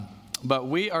But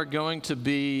we are going to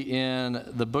be in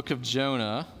the book of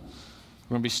Jonah. We're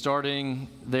going to be starting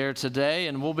there today,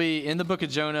 and we'll be in the book of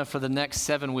Jonah for the next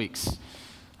 7 weeks.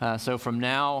 So from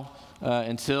now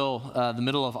until the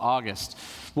middle of August,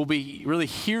 we'll be really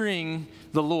hearing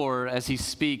the Lord as he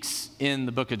speaks in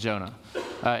the book of Jonah.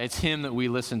 It's him that we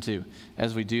listen to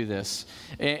as we do this.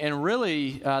 And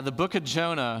really, the book of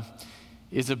Jonah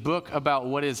is a book about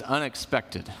what is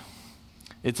unexpected.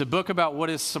 It's a book about what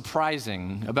is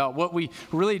surprising, about what we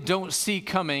really don't see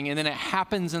coming, and then it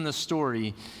happens in the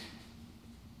story,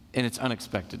 and it's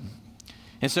unexpected.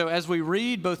 And so as we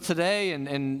read both today and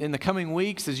in the coming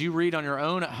weeks, as you read on your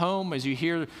own at home, as you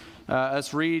hear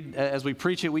us read, as we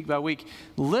preach it week by week,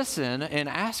 listen and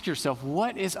ask yourself,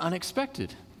 what is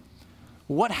unexpected?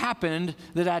 What happened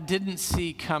that I didn't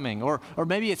see coming? Or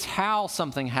maybe it's how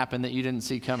something happened that you didn't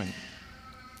see coming.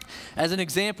 As an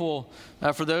example,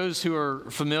 for those who are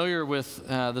familiar with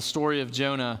the story of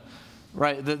Jonah,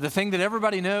 right, the thing that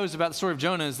everybody knows about the story of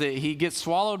Jonah is that he gets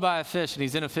swallowed by a fish and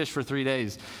he's in a fish for 3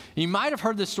 days. You might have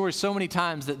heard this story so many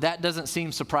times that doesn't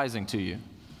seem surprising to you.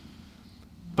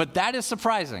 But that is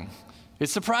surprising.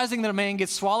 It's surprising that a man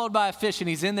gets swallowed by a fish and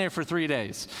he's in there for 3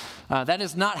 days. That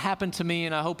has not happened to me,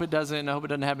 and I hope it doesn't, and I hope it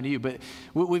doesn't happen to you. But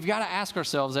we've got to ask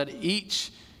ourselves at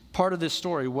each part of this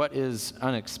story, what is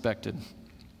unexpected?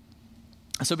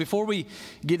 So before we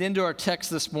get into our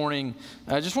text this morning,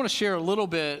 I just want to share a little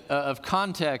bit of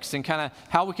context and kind of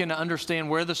how we can understand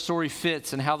where the story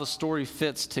fits and how the story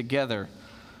fits together.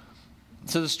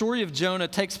 So the story of Jonah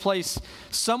takes place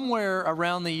somewhere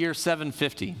around the year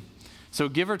 750. So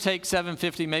give or take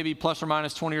 750, maybe plus or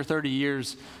minus 20 or 30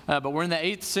 years. But we're in the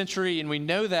 8th century, and we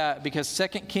know that because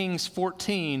 2 Kings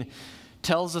 14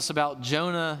 tells us about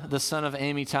Jonah, the son of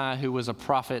Amittai, who was a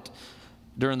prophet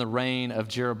during the reign of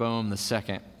Jeroboam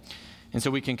II. And so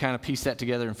we can kind of piece that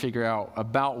together and figure out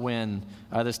about when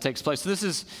this takes place. So this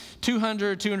is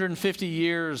 250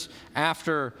 years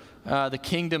after the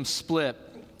kingdom split.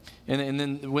 And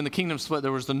then when the kingdom split,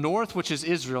 there was the north, which is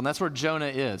Israel, and that's where Jonah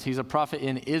is. He's a prophet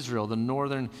in Israel, the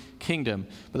northern kingdom.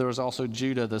 But there was also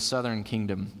Judah, the southern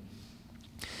kingdom.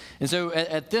 And so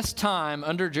at this time,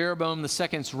 under Jeroboam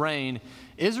II's reign,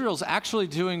 Israel's actually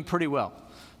doing pretty well.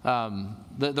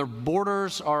 Their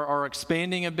borders are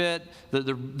expanding a bit.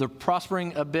 They're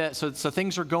prospering a bit. So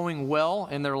things are going well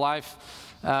in their life,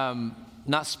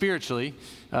 not spiritually.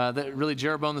 That really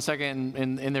Jeroboam II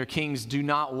and their kings do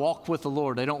not walk with the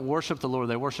Lord. They don't worship the Lord.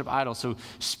 They worship idols. So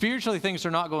spiritually things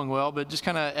are not going well, but just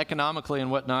kind of economically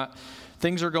and whatnot,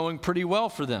 things are going pretty well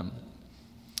for them.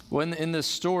 When in this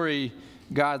story,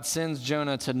 God sends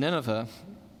Jonah to Nineveh.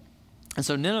 And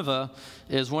so Nineveh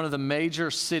is one of the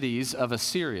major cities of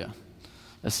Assyria.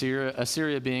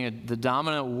 Assyria being the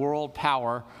dominant world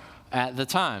power at the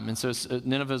time. And so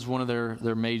Nineveh is one of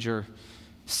their major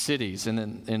cities. And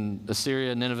then in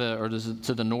Assyria, Nineveh are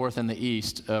to the north and the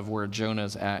east of where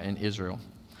Jonah's at in Israel.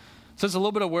 So it's a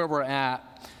little bit of where we're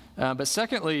at. But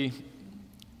secondly,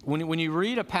 when you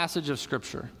read a passage of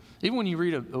Scripture, even when you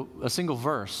read a single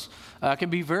verse, it can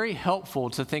be very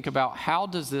helpful to think about how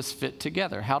does this fit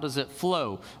together? How does it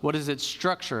flow? What is its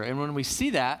structure? And when we see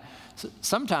that,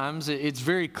 sometimes it's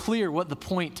very clear what the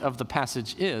point of the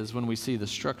passage is when we see the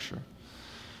structure.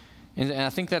 And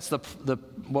I think that's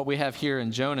what we have here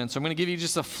in Jonah. And so I'm going to give you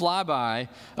just a flyby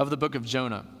of the book of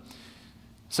Jonah.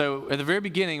 So at the very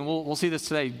beginning, we'll see this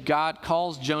today, God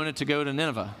calls Jonah to go to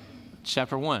Nineveh,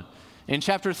 chapter 1. In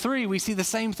chapter 3, we see the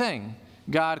same thing.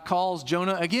 God calls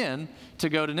Jonah again to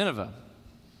go to Nineveh.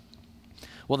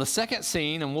 Well, the second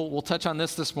scene, and we'll touch on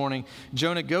this morning,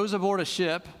 Jonah goes aboard a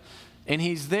ship, and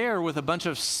he's there with a bunch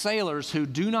of sailors who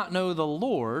do not know the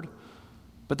Lord,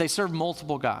 but they serve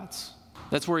multiple gods.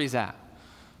 That's where he's at.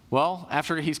 Well,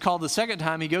 after he's called the second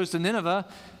time, he goes to Nineveh,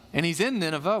 and he's in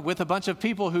Nineveh with a bunch of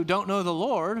people who don't know the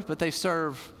Lord, but they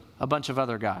serve a bunch of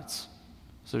other gods.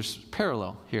 So there's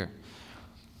parallel here.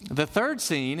 The third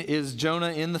scene is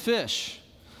Jonah in the fish.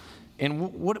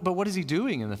 And what is he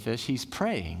doing in the fish? He's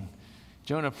praying.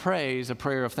 Jonah prays a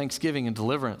prayer of thanksgiving and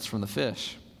deliverance from the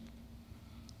fish.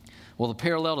 Well, the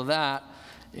parallel to that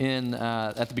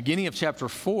at the beginning of chapter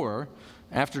 4,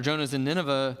 after Jonah's in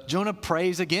Nineveh, Jonah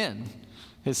prays again,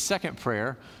 his second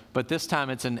prayer, but this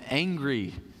time it's an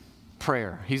angry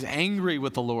prayer. He's angry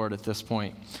with the Lord at this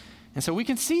point. And so we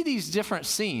can see these different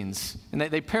scenes, and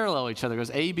they parallel each other. It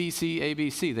goes A, B, C, A, B,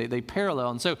 C. They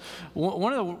parallel. And so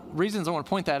one of the reasons I want to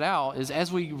point that out is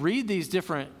as we read these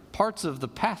different parts of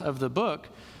the book,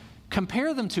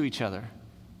 compare them to each other.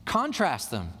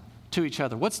 Contrast them to each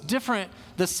other. What's different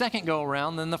the second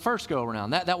go-around than the first go-around?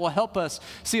 That will help us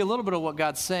see a little bit of what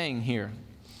God's saying here.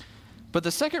 But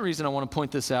the second reason I want to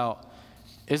point this out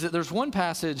is that there's one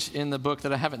passage in the book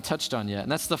that I haven't touched on yet,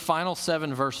 and that's the final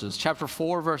 7 verses. Chapter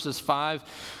 4, verses 5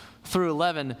 through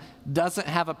 11 doesn't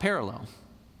have a parallel.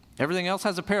 Everything else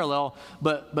has a parallel,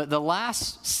 but the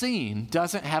last scene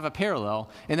doesn't have a parallel,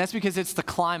 and that's because it's the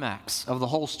climax of the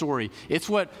whole story. It's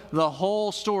what the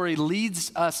whole story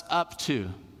leads us up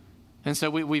to. And so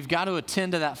we've got to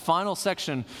attend to that final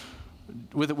section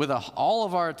with all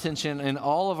of our attention and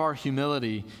all of our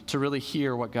humility to really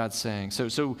hear what God's saying.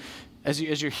 So as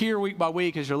you're here week by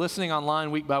week, as you're listening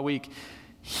online week by week,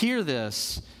 hear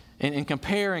this and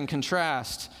compare and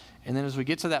contrast. And then as we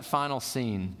get to that final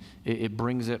scene, it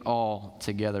brings it all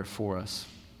together for us.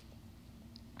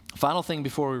 Final thing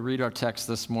before we read our text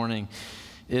this morning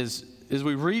is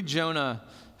we read Jonah.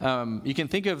 You can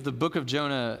think of the book of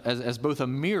Jonah as both a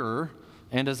mirror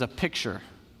and as a picture.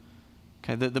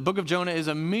 Okay, the book of Jonah is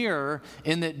a mirror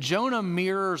in that Jonah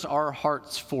mirrors our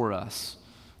hearts for us.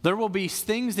 There will be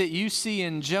things that you see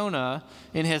in Jonah,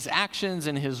 in his actions,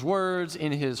 in his words,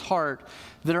 in his heart,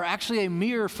 that are actually a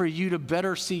mirror for you to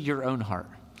better see your own heart.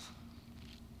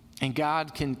 And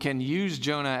God can use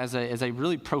Jonah as a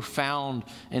really profound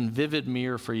and vivid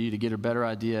mirror for you to get a better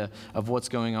idea of what's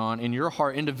going on in your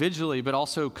heart individually, but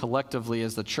also collectively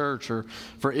as the church, or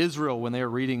for Israel when they were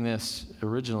reading this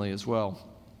originally as well.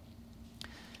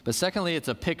 But secondly, it's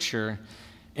a picture,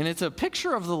 and it's a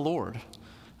picture of the Lord.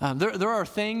 There are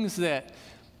things that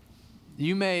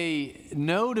you may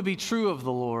know to be true of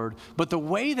the Lord, but the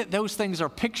way that those things are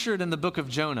pictured in the book of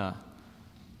Jonah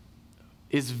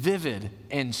is vivid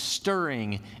and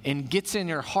stirring and gets in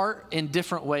your heart in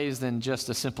different ways than just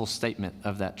a simple statement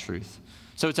of that truth.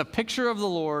 So it's a picture of the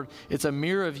Lord, it's a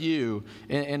mirror of you,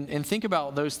 and think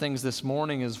about those things this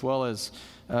morning as well as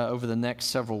over the next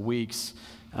several weeks.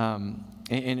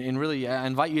 And really, I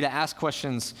invite you to ask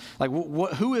questions like,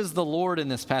 who is the Lord in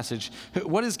this passage?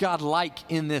 What is God like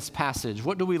in this passage?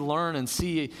 What do we learn and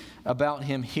see about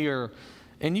him here?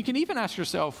 And you can even ask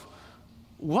yourself,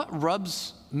 what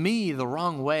rubs me the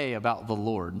wrong way about the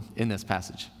Lord in this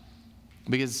passage?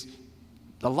 Because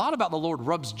a lot about the Lord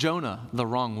rubs Jonah the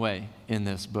wrong way in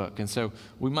this book. And so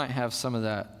we might have some of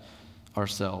that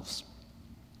ourselves.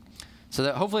 So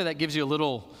that hopefully that gives you a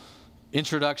little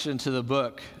introduction to the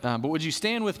book. But would you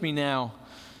stand with me now,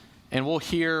 and we'll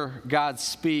hear God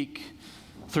speak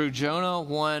through Jonah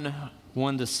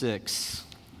 1:1-6.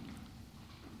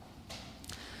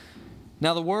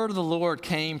 Now the word of the Lord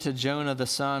came to Jonah the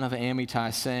son of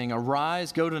Amittai, saying,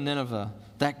 "Arise, go to Nineveh,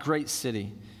 that great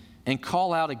city, and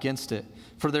call out against it,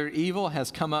 for their evil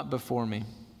has come up before me."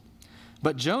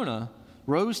 But Jonah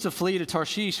rose to flee to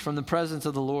Tarshish from the presence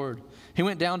of the Lord. He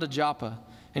went down to Joppa,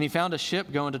 and he found a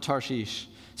ship going to Tarshish.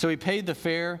 So he paid the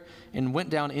fare and went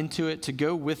down into it to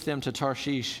go with them to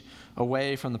Tarshish,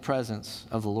 away from the presence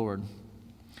of the Lord.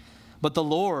 But the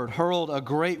Lord hurled a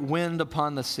great wind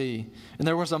upon the sea, and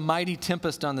there was a mighty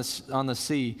tempest on the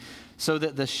sea, so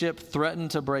that the ship threatened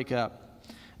to break up.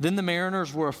 Then the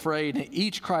mariners were afraid, and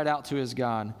each cried out to his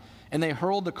God. And they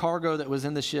hurled the cargo that was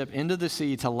in the ship into the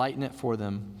sea to lighten it for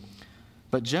them.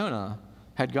 But Jonah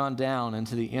had gone down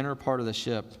into the inner part of the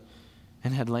ship,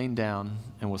 and had lain down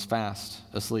and was fast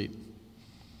asleep.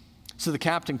 So the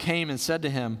captain came and said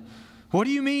to him, "What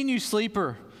do you mean, you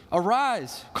sleeper?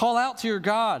 Arise, call out to your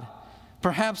God.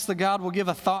 Perhaps the God will give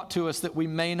a thought to us that we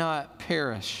may not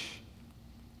perish."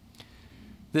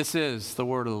 This is the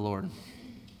word of the Lord.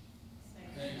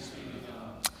 Thanks be to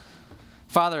God.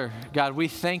 Father, God, we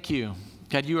thank you.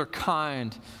 God, you are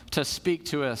kind to speak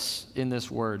to us in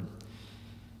this word.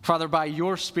 Father, by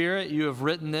your Spirit, you have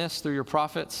written this through your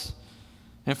prophets.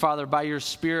 And Father, by your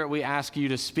Spirit, we ask you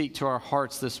to speak to our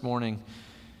hearts this morning,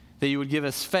 that you would give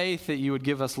us faith, that you would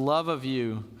give us love of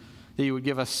you, that you would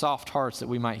give us soft hearts that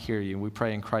we might hear you. We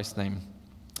pray in Christ's name.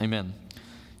 Amen.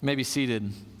 You may be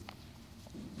seated.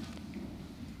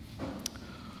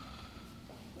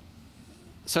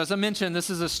 So as I mentioned, this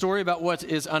is a story about what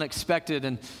is unexpected.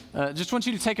 And just want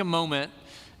you to take a moment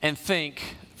and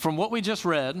think, from what we just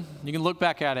read, you can look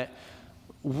back at it,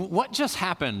 what just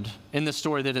happened in this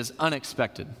story that is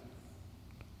unexpected?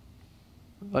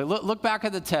 Like, look back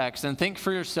at the text and think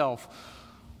for yourself,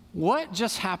 what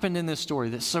just happened in this story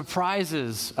that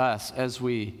surprises us as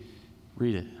we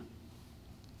read it?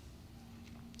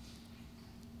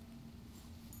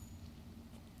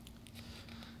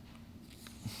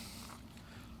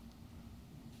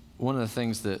 One of the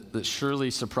things that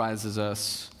surely surprises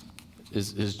us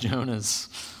is Jonah's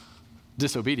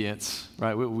disobedience,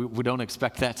 right? We don't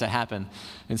expect that to happen.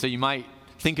 And so you might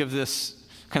think of this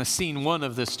kind of scene one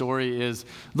of this story is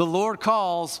the Lord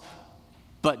calls,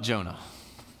 but Jonah.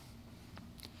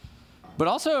 But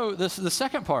also the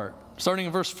second part starting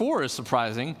in verse 4, is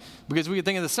surprising because we could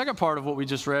think of the second part of what we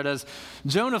just read as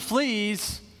Jonah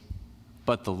flees,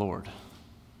 but the Lord.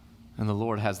 And the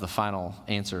Lord has the final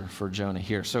answer for Jonah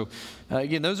here. So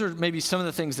again, those are maybe some of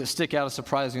the things that stick out as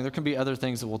surprising. There can be other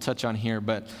things that we'll touch on here,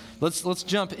 but let's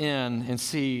jump in and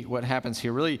see what happens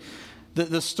here. Really,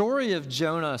 the story of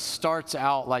Jonah starts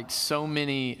out like so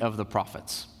many of the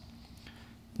prophets.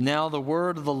 Now the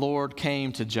word of the Lord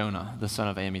came to Jonah, the son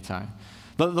of Amittai.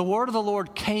 The word of the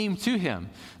Lord came to him.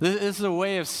 This is a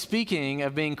way of speaking,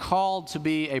 of being called to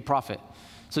be a prophet.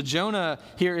 So Jonah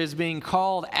here is being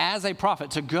called as a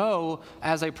prophet, to go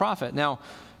as a prophet. Now,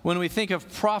 when we think of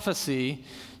prophecy,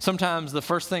 sometimes the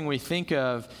first thing we think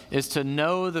of is to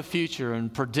know the future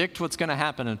and predict what's going to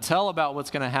happen and tell about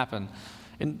what's going to happen.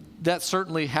 And that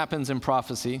certainly happens in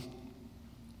prophecy.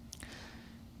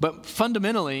 But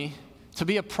fundamentally, to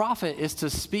be a prophet is to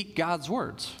speak God's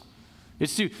words.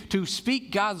 It's to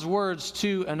speak God's words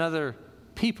to another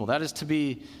people. That is to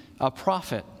be a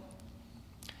prophet.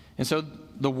 And so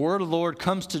the word of the Lord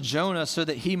comes to Jonah so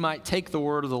that he might take the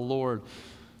word of the Lord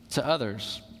to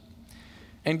others.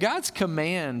 And God's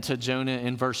command to Jonah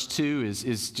in verse 2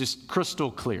 is just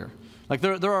crystal clear. Like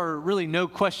there are really no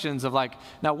questions of like,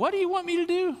 now what do you want me to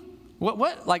do?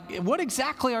 What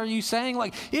exactly are you saying?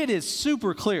 Like it is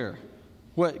super clear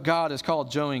what God is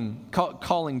calling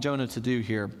Jonah to do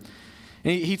here.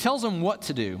 And he tells him what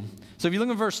to do. So if you look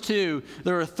at verse 2,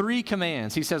 there are 3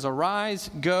 commands. He says,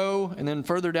 arise, go, and then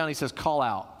further down he says, call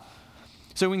out.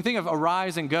 So we can think of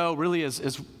arise and go really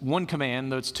as one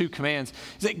command, though it's 2 commands.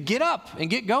 Is that get up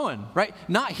and get going, right?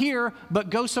 Not here,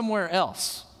 but go somewhere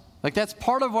else. Like that's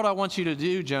part of what I want you to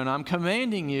do, Jonah. I'm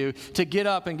commanding you to get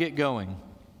up and get going.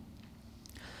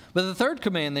 But the 3rd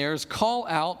command there is call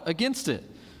out against it.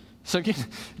 So again,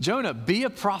 Jonah, be a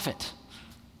prophet.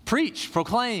 Preach,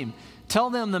 proclaim. Tell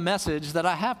them the message that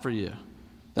I have for you.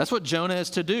 That's what Jonah is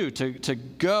to do, to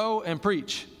go and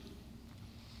preach.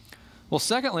 Well,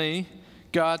 secondly,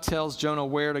 God tells Jonah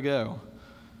where to go.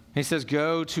 He says,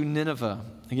 go to Nineveh.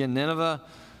 Again, Nineveh,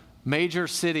 major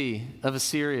city of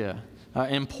Assyria,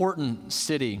 important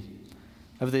city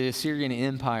of the Assyrian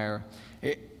Empire.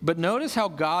 But notice how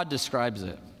God describes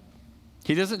it.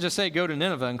 He doesn't just say go to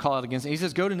Nineveh and call out against it. He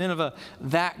says go to Nineveh,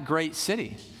 that great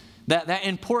city. That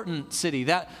important city,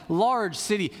 that large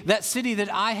city, that city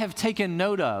that I have taken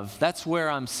note of, that's where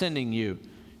I'm sending you,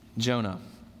 Jonah.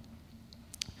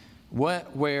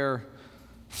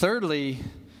 Thirdly,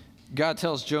 God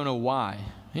tells Jonah why.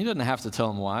 He doesn't have to tell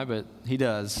him why, but he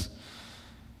does.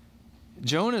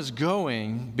 Jonah's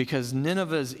going because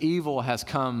Nineveh's evil has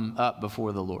come up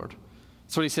before the Lord.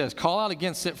 That's what he says. Call out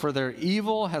against it, for their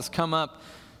evil has come up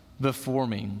before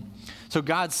me. So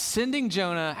God's sending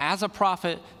Jonah as a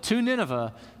prophet to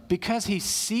Nineveh because he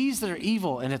sees their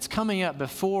evil and it's coming up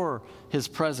before his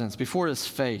presence, before his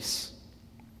face.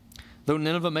 Though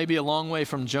Nineveh may be a long way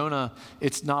from Jonah,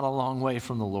 it's not a long way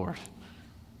from the Lord.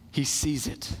 He sees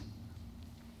it.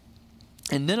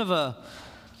 And Nineveh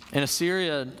and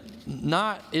Assyria,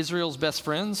 not Israel's best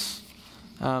friends.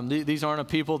 These aren't a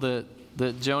people that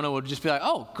Jonah would just be like,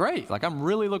 oh, great. Like, I'm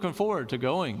really looking forward to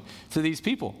going to these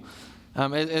people.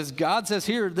 As God says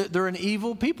here, they're an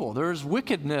evil people. There's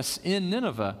wickedness in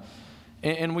Nineveh.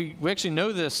 And we actually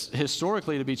know this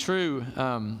historically to be true.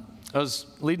 I was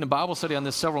leading a Bible study on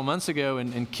this several months ago,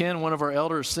 and Ken, one of our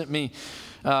elders, sent me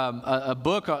a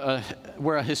book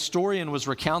where a historian was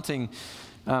recounting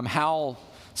how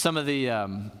some of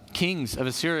the kings of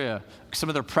Assyria, some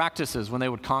of their practices when they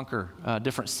would conquer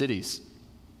different cities.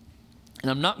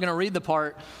 And I'm not going to read the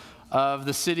part of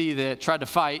the city that tried to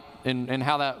fight and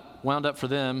how that wound up for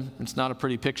them. It's not a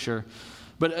pretty picture.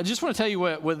 But I just want to tell you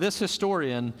what this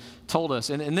historian told us.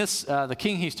 And this, the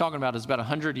king he's talking about is about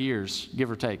 100 years, give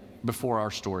or take, before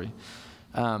our story.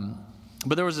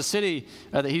 But there was a city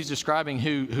that he's describing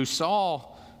who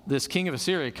saw this king of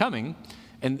Assyria coming,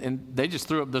 and they just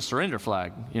threw up the surrender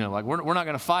flag. You know, like, we're not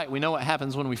going to fight. We know what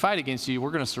happens when we fight against you.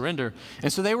 We're going to surrender.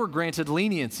 And so they were granted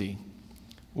leniency.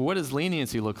 Well, what does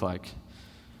leniency look like?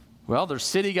 Well, their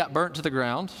city got burnt to the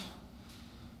ground.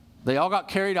 They all got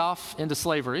carried off into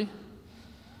slavery.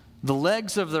 The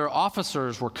legs of their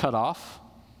officers were cut off,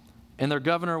 and their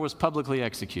governor was publicly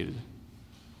executed.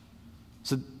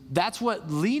 So that's what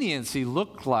leniency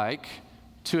looked like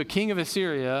to a king of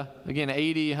Assyria, again,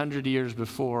 80, 100 years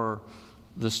before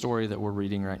the story that we're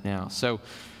reading right now. So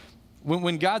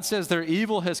when God says their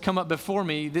evil has come up before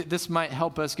me, this might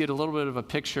help us get a little bit of a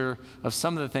picture of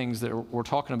some of the things that we're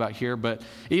talking about here. But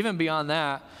even beyond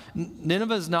that,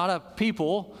 Nineveh is not a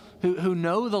people who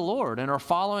know the Lord and are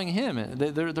following him.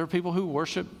 They're people who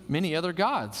worship many other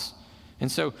gods.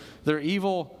 And so they're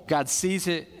evil, God sees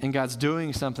it, and God's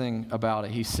doing something about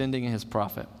it. He's sending his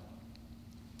prophet.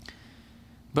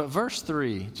 But verse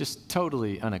 3, just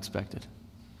totally unexpected.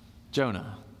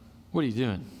 Jonah, what are you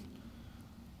doing?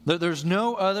 There's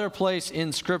no other place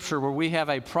in Scripture where we have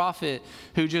a prophet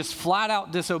who just flat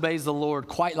out disobeys the Lord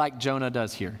quite like Jonah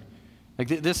does here. Like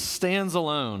this stands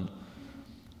alone.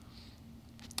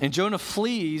 And Jonah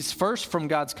flees first from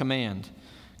God's command.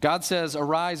 God says,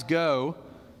 arise, go.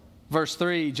 Verse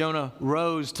 3, Jonah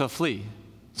rose to flee.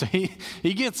 So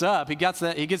he gets up, he gets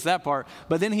that part,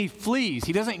 but then he flees.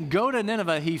 He doesn't go to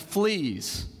Nineveh, he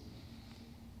flees.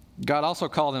 God also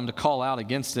called him to call out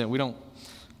against it.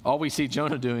 All we see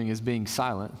Jonah doing is being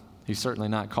silent. He's certainly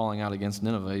not calling out against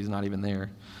Nineveh. He's not even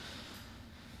there.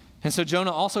 And so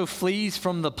Jonah also flees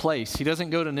from the place. He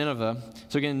doesn't go to Nineveh.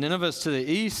 So again, Nineveh's to the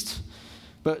east,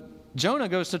 but Jonah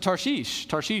goes to Tarshish.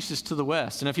 Tarshish is to the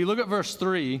west. And if you look at verse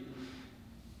 3,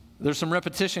 there's some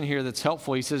repetition here that's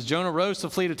helpful. He says, Jonah rose to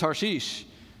flee to Tarshish.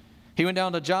 He went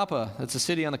down to Joppa, that's a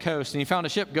city on the coast, and he found a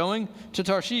ship going to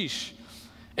Tarshish.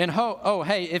 And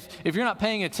hey, if you're not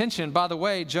paying attention, by the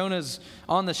way, Jonah's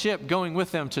on the ship going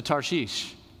with them to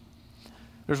Tarshish.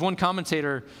 There's one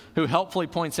commentator who helpfully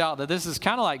points out that this is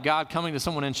kind of like God coming to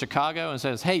someone in Chicago and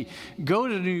says, hey, go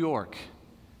to New York.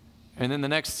 And then the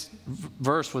next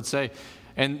verse would say,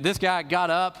 and this guy got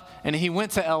up and he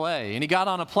went to L.A. and he got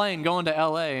on a plane going to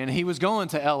L.A. and he was going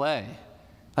to L.A.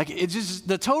 Like it's just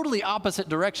the totally opposite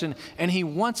direction, and he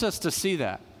wants us to see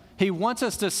that. He wants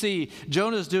us to see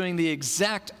Jonah's doing the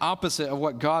exact opposite of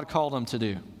what God called him to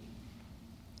do.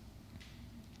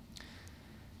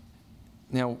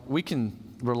 Now, we can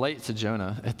relate to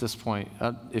Jonah at this point.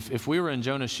 If we were in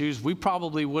Jonah's shoes, we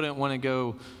probably wouldn't want to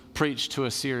go preach to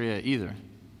Assyria either.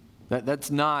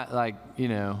 That's not like,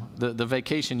 the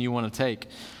vacation you want to take.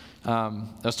 I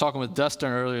was talking with Dustin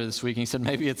earlier this week, and he said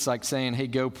maybe it's like saying, hey,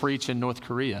 go preach in North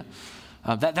Korea.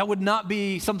 That would not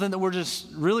be something that we're just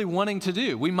really wanting to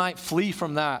do. We might flee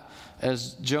from that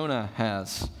as Jonah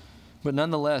has. But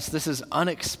nonetheless, this is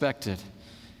unexpected.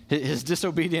 His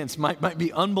disobedience might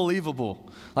be unbelievable.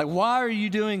 Like, why are you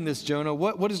doing this, Jonah?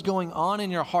 What is going on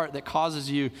in your heart that causes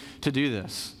you to do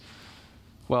this?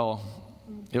 Well,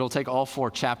 it'll take all 4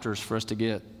 chapters for us to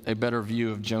get a better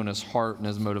view of Jonah's heart and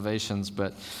his motivations.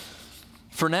 But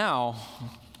for now,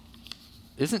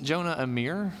 isn't Jonah a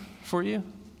mirror for you?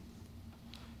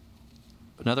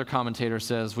 Another commentator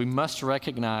says, we must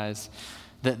recognize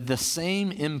that the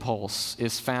same impulse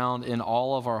is found in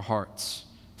all of our hearts.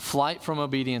 Flight from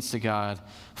obedience to God,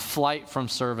 flight from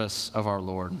service of our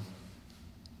Lord. It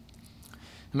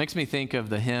makes me think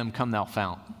of the hymn, Come Thou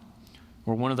Fount,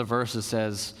 where one of the verses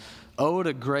says, oh,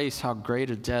 to grace, how great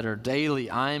a debtor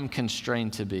daily I am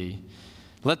constrained to be.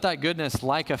 Let thy goodness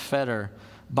like a fetter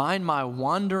bind my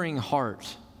wandering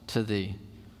heart to thee.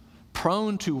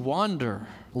 Prone to wander,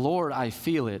 Lord, I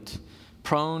feel it.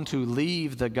 Prone to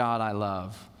leave the God I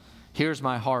love. Here's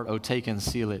my heart, O take and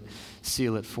seal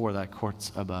it for thy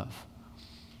courts above.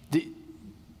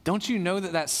 Don't you know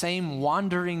that same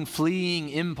wandering, fleeing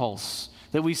impulse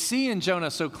that we see in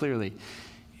Jonah so clearly,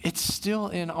 it's still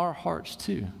in our hearts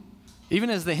too. Even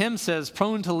as the hymn says,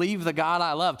 prone to leave the God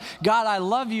I love. God, I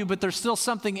love you, but there's still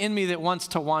something in me that wants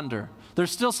to wander.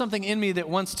 There's still something in me that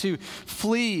wants to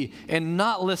flee and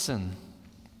not listen.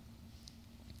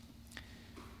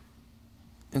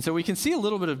 And so we can see a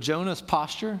little bit of Jonah's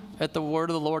posture at the word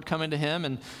of the Lord coming to him.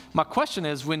 And my question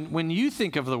is, when you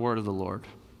think of the word of the Lord,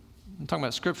 I'm talking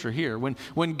about Scripture here,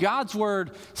 when God's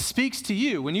word speaks to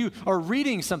you, when you are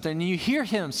reading something and you hear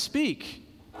him speak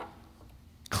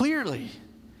clearly,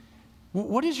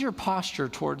 what is your posture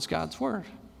towards God's word?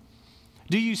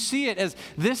 Do you see it as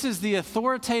this is the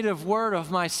authoritative word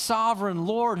of my sovereign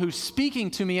Lord who's speaking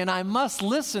to me and I must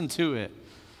listen to it?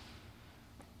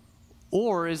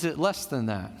 Or is it less than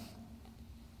that?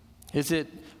 Is it,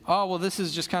 this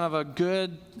is just kind of a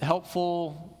good,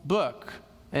 helpful book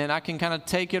and I can kind of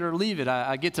take it or leave it.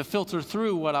 I get to filter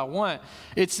through what I want.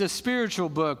 It's a spiritual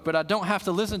book, but I don't have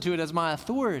to listen to it as my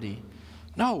authority.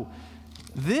 No,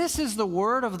 this is the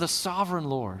word of the sovereign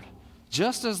Lord.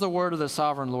 Just as the word of the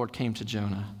sovereign Lord came to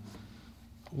Jonah.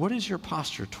 What is your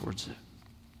posture towards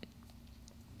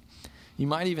it? You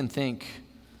might even think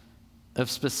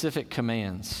of specific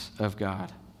commands of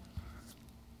God.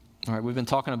 All right, we've been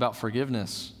talking about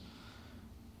forgiveness.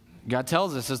 God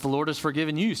tells us, as the Lord has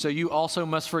forgiven you, so you also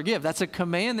must forgive. That's a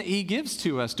command that he gives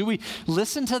to us. Do we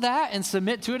listen to that and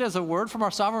submit to it as a word from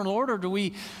our sovereign Lord, or do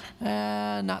we,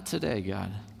 not today,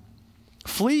 God?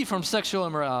 Flee from sexual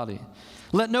immorality.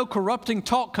 Let no corrupting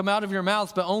talk come out of your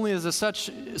mouths, but only as such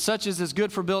as is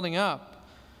good for building up.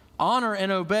 Honor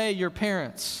and obey your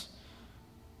parents.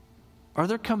 Are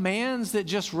there commands that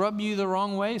just rub you the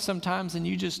wrong way sometimes and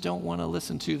you just don't want to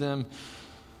listen to them?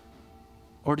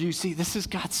 Or do you see, this is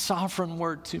God's sovereign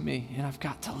word to me and I've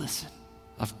got to listen.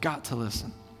 I've got to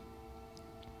listen.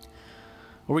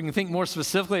 Or we can think more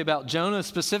specifically about Jonah's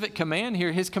specific command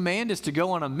here. His command is to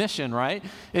go on a mission, right?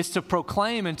 It's to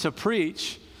proclaim and to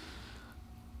preach.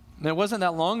 And it wasn't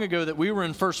that long ago that we were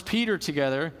in 1 Peter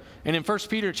together. And in 1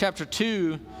 Peter chapter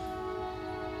 2,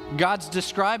 God's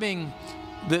describing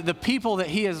the people that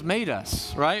he has made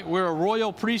us, right? We're a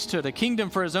royal priesthood, a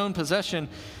kingdom for his own possession.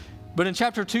 But in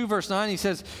chapter 2, verse 9, he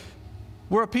says,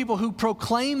 we're a people who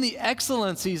proclaim the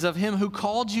excellencies of him who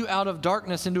called you out of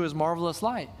darkness into his marvelous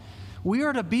light. We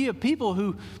are to be a people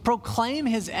who proclaim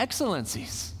his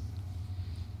excellencies.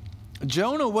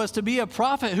 Jonah was to be a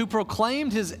prophet who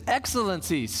proclaimed his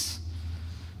excellencies,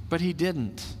 but he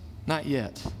didn't, not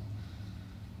yet.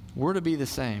 We're to be the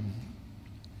same.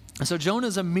 So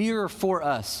Jonah's a mirror for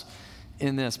us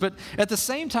in this. But at the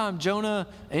same time, Jonah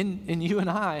and you and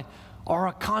I are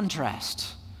a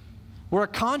contrast. We're a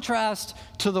contrast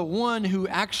to the one who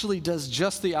actually does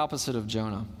just the opposite of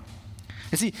Jonah.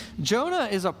 You see, Jonah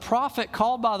is a prophet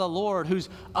called by the Lord who's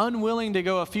unwilling to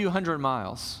go a few hundred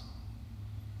miles.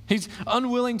 He's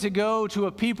unwilling to go to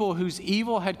a people whose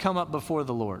evil had come up before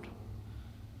the Lord.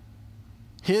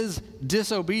 His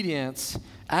disobedience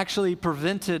actually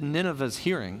prevented Nineveh's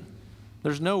hearing.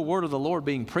 There's no word of the Lord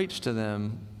being preached to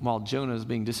them while Jonah is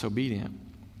being disobedient.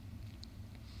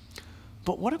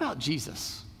 But what about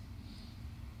Jesus?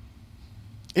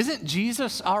 Isn't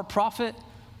Jesus our prophet?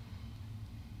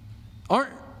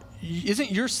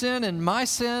 Isn't your sin and my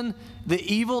sin the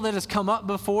evil that has come up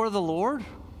before the Lord?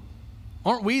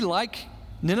 Aren't we like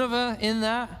Nineveh in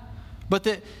that? But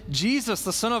that Jesus,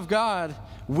 the Son of God,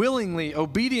 willingly,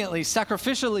 obediently,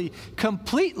 sacrificially,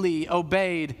 completely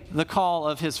obeyed the call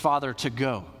of his Father to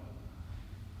go.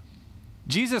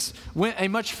 Jesus went a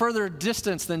much further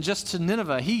distance than just to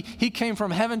Nineveh. He came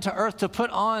from heaven to earth to put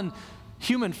on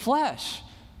human flesh.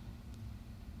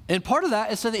 And part of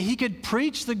that is so that he could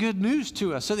preach the good news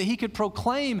to us, so that he could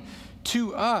proclaim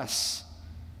to us.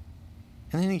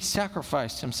 And then he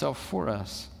sacrificed himself for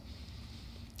us.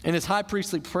 In his high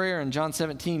priestly prayer in John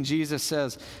 17, Jesus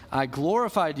says, I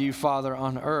glorified you, Father,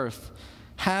 on earth,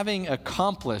 having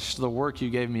accomplished the work you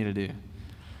gave me to do.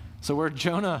 So where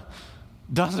Jonah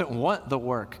doesn't want the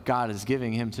work God is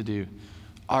giving him to do,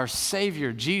 our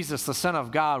Savior, Jesus, the Son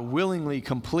of God, willingly,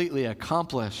 completely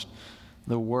accomplished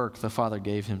the work the Father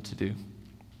gave him to do.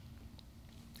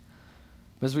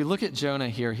 But as we look at Jonah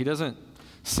here, he doesn't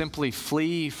simply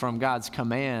flee from God's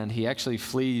command. He actually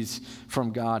flees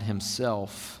from God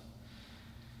himself.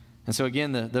 And so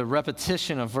again, the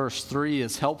repetition of verse 3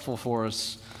 is helpful for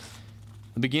us.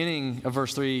 The beginning of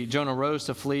verse 3, Jonah rose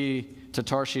to flee to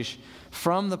Tarshish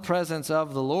from the presence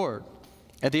of the Lord.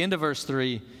 At the end of verse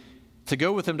 3, to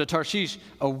go with him to Tarshish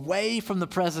away from the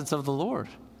presence of the Lord.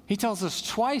 He tells us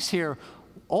twice here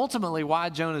ultimately why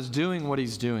Jonah's doing what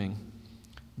he's doing.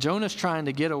 Jonah's trying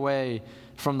to get away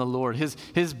from the Lord.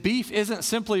 His beef isn't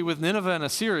simply with Nineveh and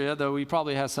Assyria, though he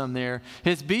probably has some there.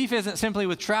 His beef isn't simply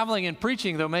with traveling and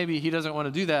preaching, though maybe he doesn't want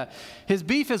to do that. His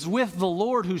beef is with the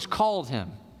Lord who's called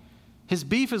him. His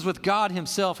beef is with God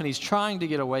himself, and he's trying to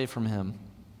get away from him.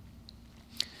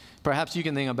 Perhaps you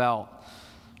can think about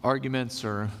arguments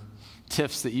or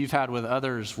tiffs that you've had with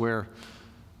others where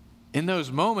in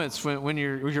those moments when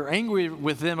you're angry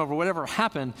with them over whatever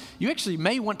happened, you actually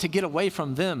may want to get away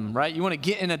from them, right? You want to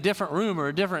get in a different room or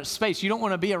a different space. You don't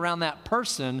want to be around that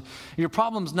person. Your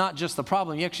problem's not just the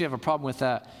problem. You actually have a problem with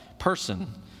that person.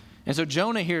 And so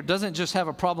Jonah here doesn't just have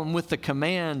a problem with the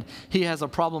command. He has a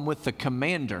problem with the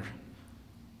commander.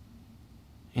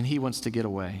 And he wants to get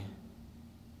away.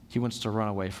 He wants to run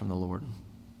away from the Lord.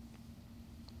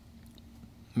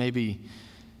 Maybe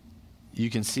you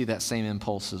can see that same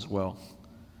impulse as well.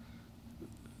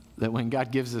 That when God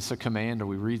gives us a command or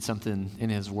we read something in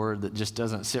his word that just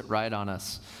doesn't sit right on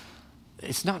us,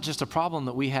 it's not just a problem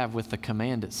that we have with the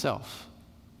command itself.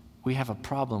 We have a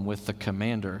problem with the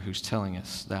commander who's telling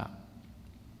us that.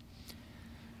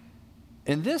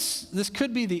 And this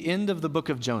could be the end of the book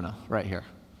of Jonah right here.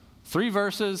 3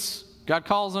 verses, God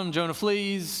calls him, Jonah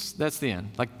flees, that's the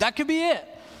end. Like, that could be it.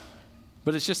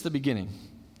 But it's just the beginning.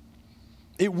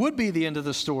 It would be the end of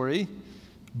the story,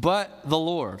 but the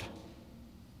Lord.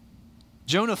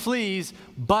 Jonah flees,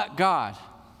 but God.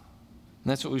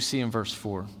 And that's what we see in verse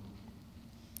 4.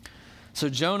 So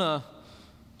Jonah,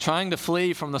 trying to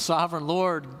flee from the sovereign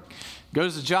Lord,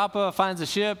 goes to Joppa, finds a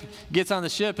ship, gets on the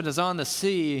ship, and is on the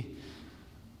sea.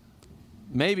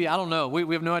 Maybe, I don't know.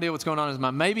 We have no idea what's going on in his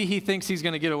mind. Maybe he thinks he's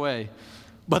going to get away.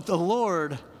 But the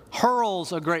Lord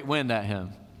hurls a great wind at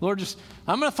him. Lord,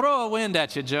 I'm going to throw a wind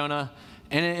at you, Jonah,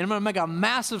 and I'm going to make a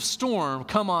massive storm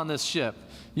come on this ship.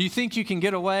 You think you can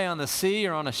get away on the sea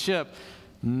or on a ship?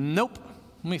 Nope.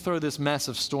 Let me throw this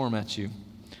massive storm at you.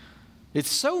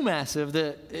 It's so massive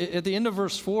that at the end of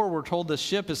verse 4, we're told the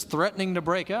ship is threatening to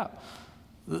break up.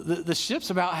 The ship's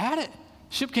about had it.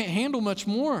 The ship can't handle much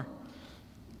more.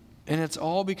 And it's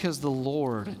all because the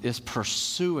Lord is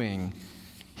pursuing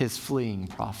his fleeing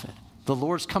prophet. The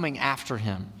Lord's coming after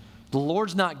him. The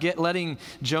Lord's not letting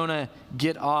Jonah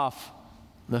get off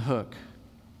the hook.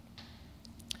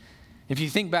 If you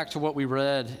think back to what we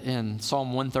read in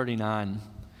Psalm 139,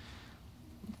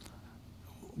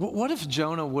 what if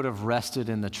Jonah would have rested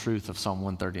in the truth of Psalm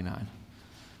 139?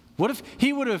 What if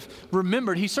he would have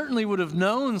remembered? He certainly would have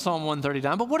known Psalm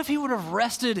 139, but what if he would have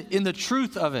rested in the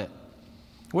truth of it?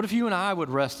 What if you and I would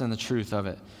rest in the truth of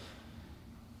it?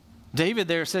 David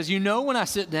there says, you know when I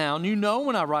sit down, you know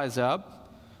when I rise up.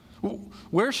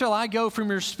 Where shall I go from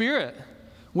your spirit?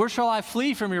 Where shall I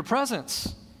flee from your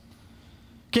presence?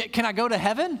 Can I go to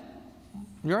heaven?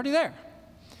 You're already there.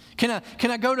 Can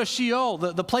I go to Sheol,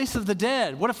 the place of the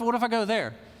dead? What if I go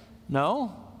there?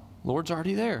 No, Lord's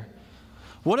already there.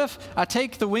 What if I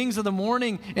take the wings of the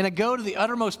morning and I go to the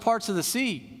uttermost parts of the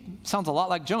sea? Sounds a lot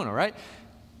like Jonah, right?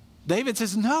 David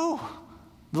says, no,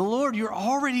 the Lord, you're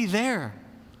already there.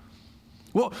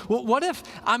 Well, what if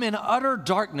I'm in utter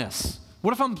darkness?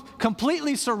 What if I'm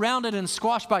completely surrounded and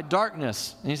squashed by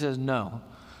darkness? And he says, no.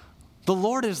 The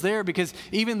Lord is there because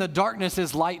even the darkness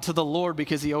is light to the Lord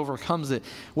because he overcomes it.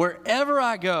 Wherever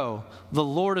I go, the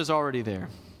Lord is already there.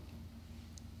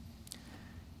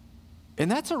 And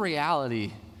that's a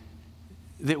reality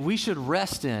that we should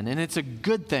rest in, and it's a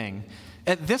good thing.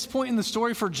 At this point in the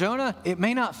story for Jonah, it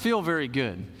may not feel very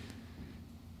good.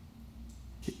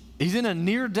 He's in a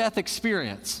near-death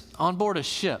experience on board a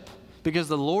ship because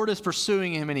the Lord is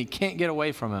pursuing him and he can't get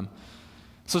away from him.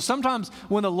 So sometimes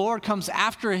when the Lord comes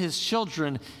after his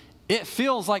children, it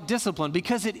feels like discipline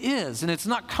because it is, and it's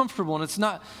not comfortable, and it's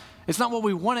not what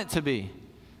we want it to be.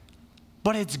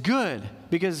 But it's good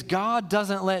because God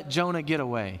doesn't let Jonah get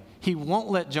away. He won't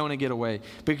let Jonah get away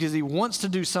because he wants to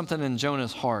do something in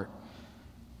Jonah's heart,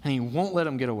 and he won't let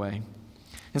him get away.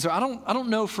 And so I don't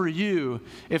know for you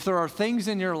if there are things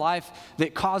in your life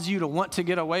that cause you to want to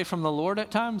get away from the Lord at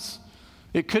times.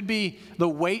 It could be the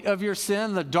weight of your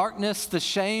sin, the darkness, the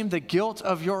shame, the guilt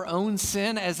of your own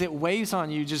sin as it weighs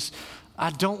on you.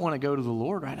 I don't want to go to the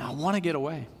Lord right now. I want to get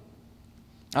away.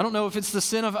 I don't know if it's the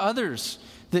sin of others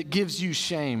that gives you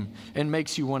shame and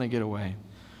makes you want to get away.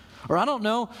 Or I don't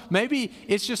know, maybe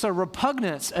it's just a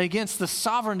repugnance against the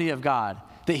sovereignty of God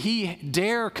that he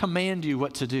dare command you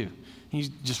what to do. You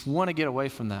just want to get away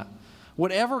from that.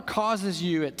 Whatever causes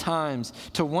you at times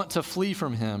to want to flee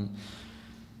from him,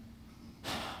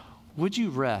 would you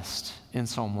rest in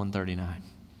Psalm 139?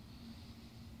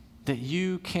 That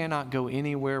you cannot go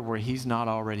anywhere where he's not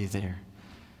already there.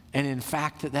 And in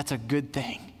fact, that's a good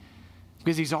thing.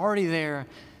 Because he's already there,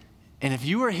 and if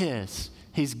you are his,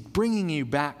 he's bringing you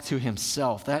back to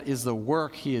himself. That is the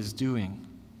work he is doing.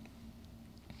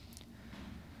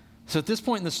 So at this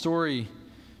point in the story,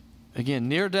 again,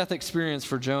 near-death experience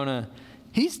for Jonah,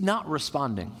 he's not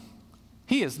responding.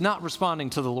 He is not responding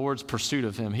to the Lord's pursuit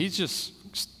of him. He's just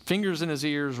fingers in his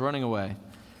ears, running away.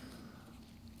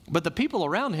 But the people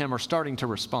around him are starting to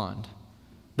respond.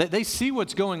 They see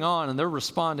what's going on, and they're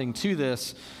responding to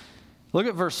this. Look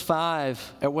at verse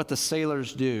 5 at what the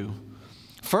sailors do.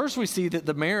 First, we see that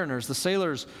the mariners, the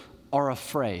sailors, are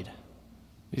afraid.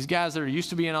 These guys that are used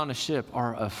to being on a ship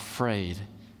are afraid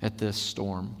at this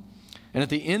storm. And at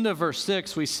the end of verse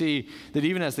 6, we see that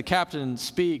even as the captain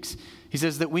speaks, he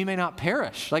says that we may not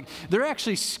perish. Like, they're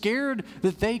actually scared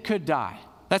that they could die.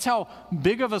 That's how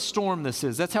big of a storm this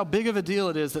is. That's how big of a deal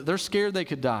it is that they're scared they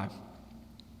could die.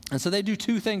 And so they do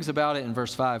two things about it in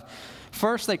verse 5.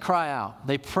 First, they cry out.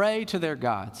 They pray to their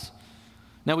gods.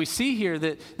 Now, we see here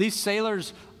that these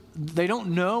sailors, they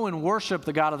don't know and worship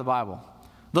the God of the Bible.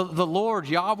 The Lord,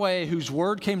 Yahweh, whose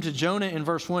word came to Jonah in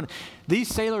verse 1, these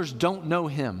sailors don't know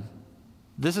him.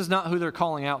 This is not who they're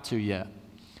calling out to yet.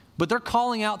 But they're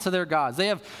calling out to their gods. They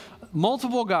have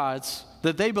multiple gods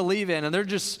that they believe in, and they're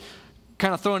just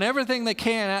kind of throwing everything they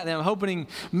can at them, hoping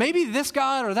maybe this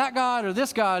God or that God or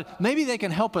this God, maybe they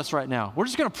can help us right now. We're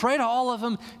just going to pray to all of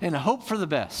them and hope for the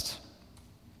best.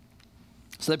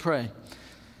 So they pray.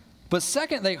 But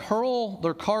second, they hurl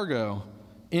their cargo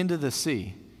into the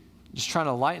sea, just trying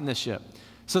to lighten the ship.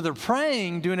 So they're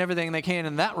praying, doing everything they can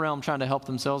in that realm, trying to help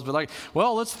themselves. But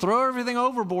let's throw everything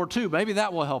overboard too. Maybe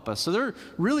that will help us. So they're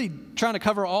really trying to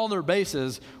cover all their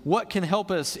bases. What can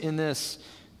help us in this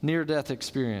near-death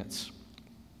experience?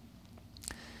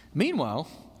 Meanwhile,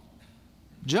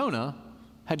 Jonah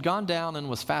had gone down and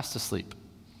was fast asleep.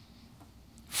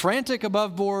 Frantic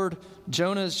above board,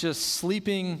 Jonah is just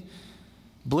sleeping,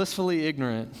 blissfully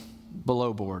ignorant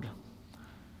below board.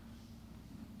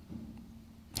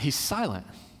 He's silent.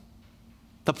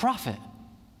 The prophet,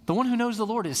 the one who knows the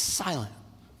Lord, is silent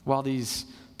while these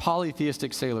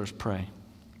polytheistic sailors pray.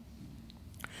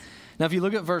 Now, if you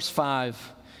look at verse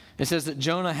 5, it says that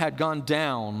Jonah had gone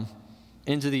down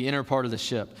into the inner part of the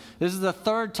ship. This is the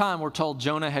third time we're told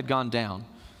Jonah had gone down.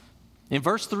 In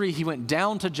verse 3, he went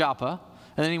down to Joppa,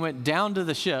 and then he went down to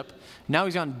the ship. Now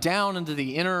he's gone down into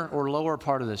the inner or lower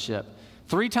part of the ship.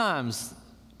 3 times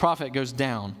the prophet goes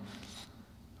down.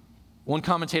 One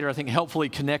commentator, I think, helpfully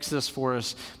connects this for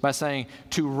us by saying,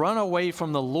 to run away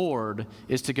from the Lord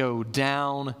is to go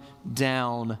down,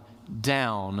 down,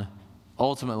 down,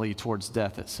 ultimately towards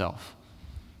death itself.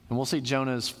 And we'll see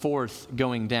Jonah's fourth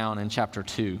going down in chapter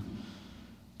 2.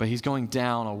 But he's going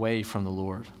down away from the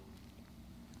Lord.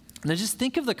 Now just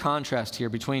think of the contrast here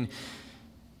between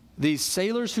these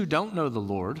sailors who don't know the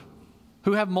Lord,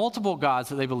 who have multiple gods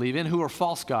that they believe in, who are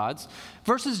false gods,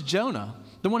 versus Jonah,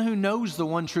 the one who knows the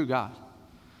one true God.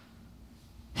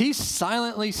 He's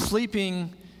silently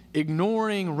sleeping,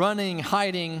 ignoring, running,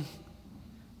 hiding.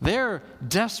 They're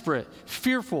desperate,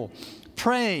 fearful,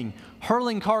 praying,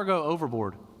 hurling cargo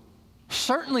overboard.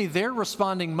 Certainly they're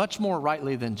responding much more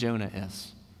rightly than Jonah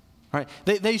is. Right?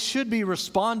 They should be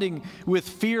responding with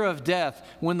fear of death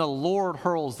when the Lord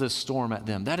hurls this storm at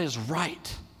them. That is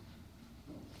right.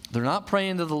 They're not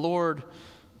praying to the Lord.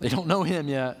 They don't know him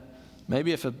yet.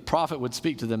 Maybe if a prophet would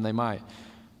speak to them, they might.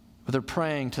 But they're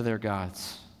praying to their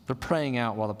gods. They're praying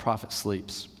out while the prophet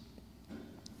sleeps.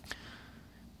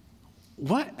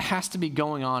 What has to be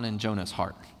going on in Jonah's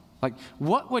heart? Like,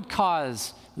 what would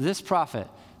cause this prophet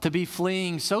to be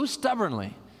fleeing so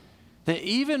stubbornly that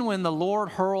even when the Lord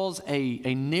hurls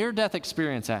a near-death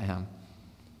experience at him,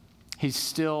 he's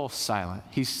still silent.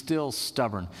 He's still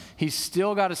stubborn. He's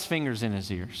still got his fingers in his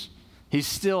ears. He's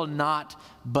still not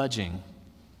budging.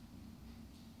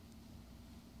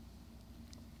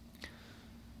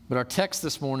 But our text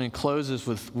this morning closes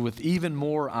with even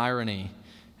more irony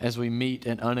as we meet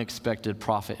an unexpected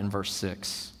prophet in verse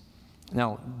 6.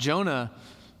 Now, Jonah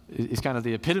is kind of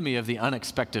the epitome of the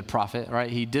unexpected prophet, right?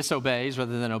 He disobeys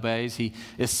rather than obeys. He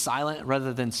is silent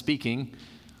rather than speaking.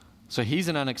 So he's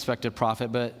an unexpected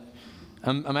prophet, but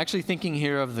I'm actually thinking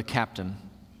here of the captain.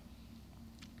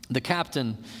 The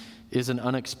captain is an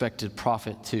unexpected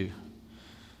prophet too.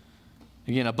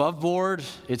 Again, above board,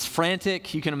 it's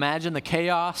frantic. You can imagine the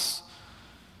chaos.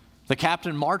 The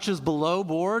captain marches below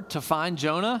board to find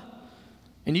Jonah.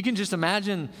 And you can just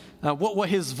imagine what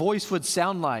his voice would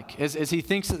sound like as he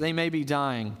thinks that they may be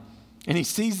dying. And he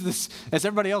sees this, as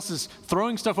everybody else is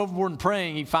throwing stuff overboard and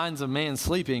praying, he finds a man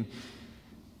sleeping.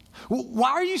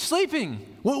 Why are you sleeping?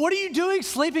 What are you doing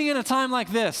sleeping in a time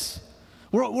like this?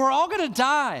 We're all going to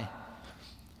die.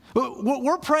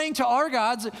 We're praying to our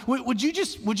gods.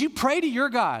 Would you pray to your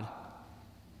God?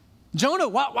 Jonah,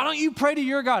 why don't you pray to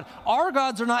your God? Our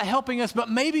gods are not helping us, but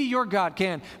maybe your God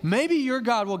can. Maybe your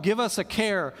God will give us a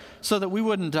care so that we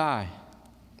wouldn't die.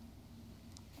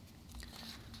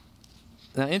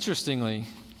 Now, interestingly,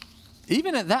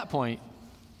 even at that point,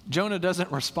 Jonah doesn't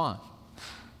respond.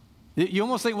 You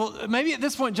almost think, well, maybe at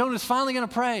this point, Jonah's finally going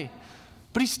to pray.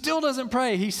 But he still doesn't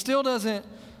pray. He still doesn't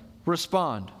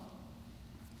respond.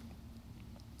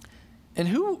 And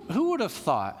who would have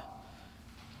thought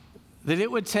that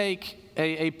it would take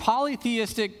a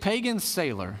polytheistic pagan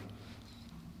sailor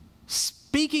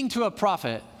speaking to a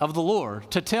prophet of the Lord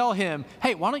to tell him,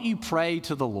 hey, why don't you pray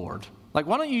to the Lord? Like,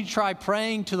 why don't you try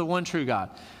praying to the one true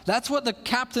God? That's what the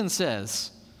captain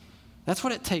says. That's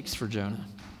what it takes for Jonah.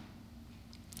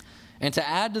 And to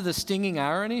add to the stinging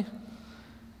irony,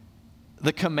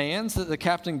 the commands that the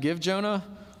captain gives Jonah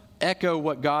echo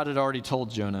what God had already told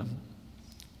Jonah.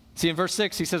 See, in verse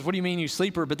 6, he says, what do you mean, you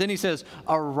sleeper? But then he says,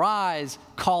 arise,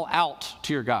 call out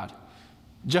to your God.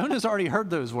 Jonah's already heard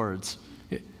those words.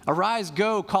 Arise,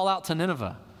 go, call out to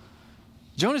Nineveh.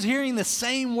 Jonah's hearing the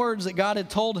same words that God had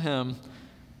told him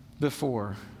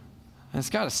before. And it's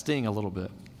got to sting a little bit.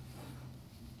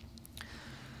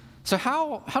 So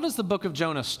how does the book of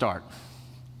Jonah start?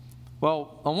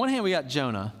 Well, on one hand, we got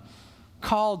Jonah,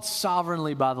 called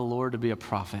sovereignly by the Lord to be a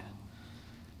prophet.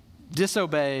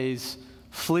 Disobeys,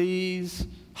 flees,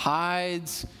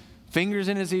 hides, fingers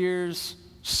in his ears,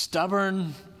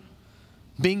 stubborn,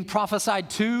 being prophesied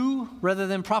to rather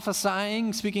than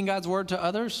prophesying, speaking God's word to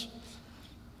others.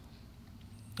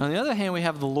 On the other hand, we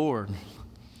have the Lord.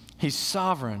 He's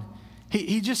sovereign.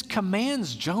 He just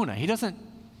commands Jonah. He doesn't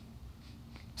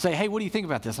say, hey, what do you think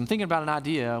about this? I'm thinking about an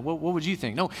idea. What would you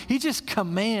think? No, he just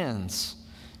commands.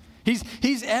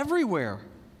 He's everywhere.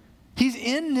 He's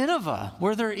in Nineveh,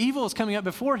 where their evil is coming up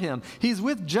before him. He's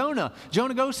with Jonah.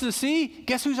 Jonah goes to the sea.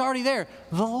 Guess who's already there?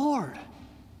 The Lord.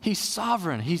 He's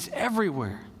sovereign. He's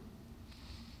everywhere.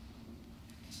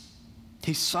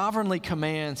 He sovereignly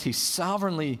commands. He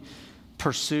sovereignly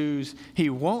pursues. He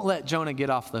won't let Jonah get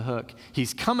off the hook.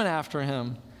 He's coming after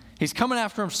him. He's coming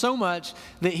after him so much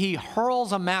that he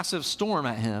hurls a massive storm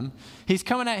at him. He's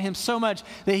coming at him so much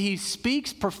that he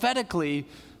speaks prophetically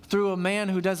through a man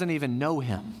who doesn't even know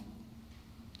him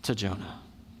to Jonah.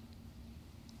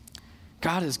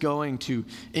 God is going to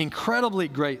incredibly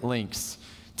great lengths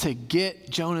to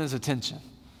get Jonah's attention.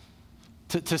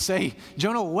 To say,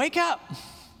 Jonah, wake up.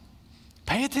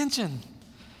 Pay attention.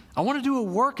 I want to do a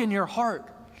work in your heart.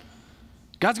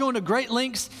 God's going to great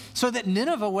lengths so that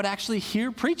Nineveh would actually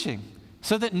hear preaching.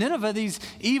 So that Nineveh, these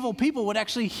evil people, would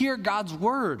actually hear God's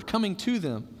word coming to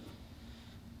them.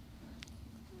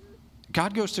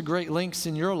 God goes to great lengths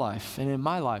in your life and in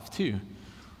my life too,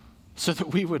 so that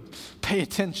we would pay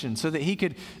attention, so that he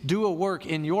could do a work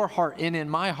in your heart and in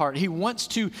my heart. He wants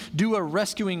to do a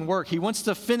rescuing work. He wants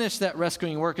to finish that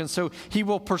rescuing work, and so he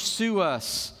will pursue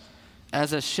us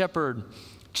as a shepherd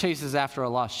chases after a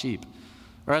lost sheep,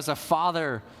 or as a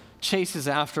father chases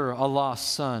after a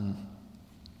lost son.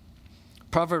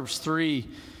 Proverbs 3,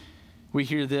 we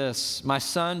hear this: my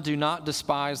son, do not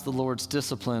despise the Lord's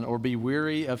discipline or be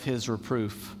weary of his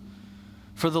reproof.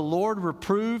 For the Lord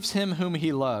reproves him whom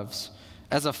he loves,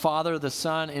 as a father the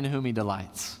son in whom he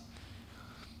delights.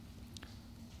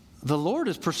 The Lord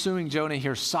is pursuing Jonah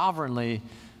here sovereignly,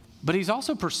 but he's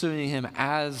also pursuing him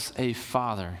as a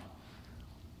father.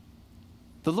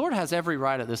 The Lord has every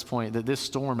right at this point that this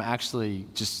storm actually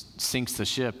just sinks the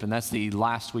ship, and that's the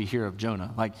last we hear of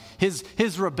Jonah. Like his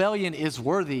rebellion is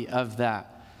worthy of that.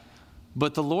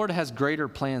 But the Lord has greater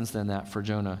plans than that for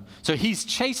Jonah. So he's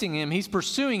chasing him, he's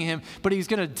pursuing him, but he's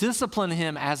going to discipline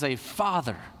him as a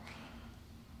father.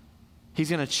 He's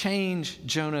going to change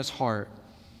Jonah's heart.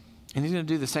 And he's going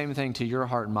to do the same thing to your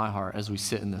heart and my heart as we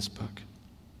sit in this book.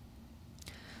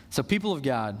 So people of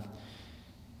God,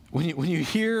 when you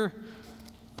hear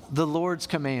the Lord's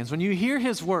commands, when you hear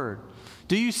his word,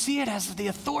 do you see it as the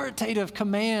authoritative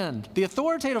command, the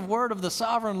authoritative word of the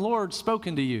sovereign Lord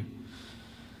spoken to you?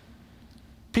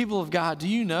 People of God, do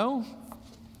you know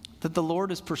that the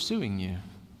Lord is pursuing you?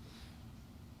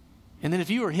 And that if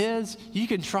you are his, you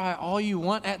can try all you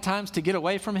want at times to get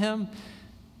away from him,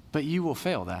 but you will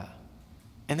fail that.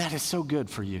 And that is so good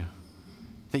for you,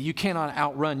 that you cannot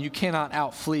outrun, you cannot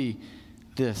outflee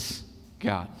this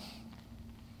God.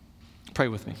 Pray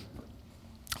with me.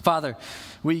 Father,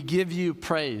 we give you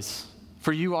praise,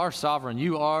 for you are sovereign.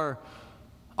 You are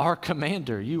our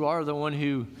commander. You are the one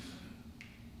who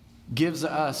gives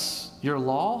us your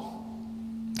law.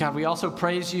 God, we also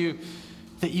praise you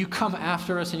that you come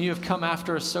after us, and you have come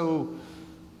after us so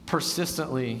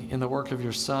persistently in the work of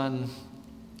your Son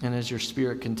and as your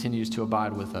Spirit continues to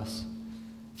abide with us.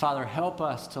 Father, help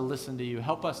us to listen to you.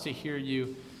 Help us to hear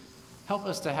you. Help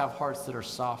us to have hearts that are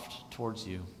soft towards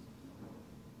you.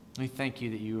 We thank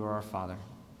you that you are our Father.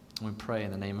 And we pray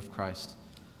in the name of Christ.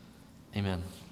 Amen.